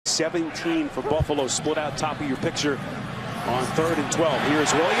17 for Buffalo. Split out top of your picture on 3rd and 12.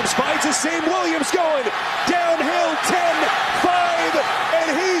 Here's Williams, finds the same Williams going downhill, 10-5,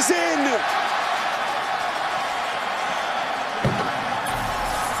 and he's in.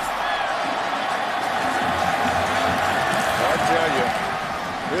 I tell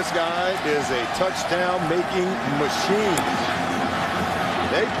you, this guy is a touchdown-making machine.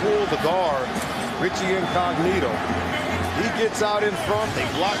 They pull the guard, Richie Incognito. He gets out in front. They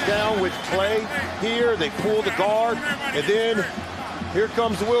block down with Clay. Here, they pull the guard. And then here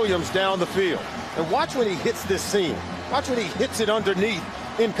comes Williams down the field. And watch when he hits this seam. Watch when he hits it underneath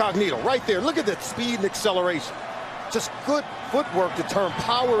Incognito. Right there. Look at that speed and acceleration. Just good footwork to turn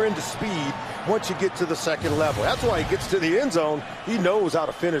power into speed once you get to the second level. That's why he gets to the end zone. He knows how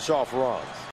to finish off runs.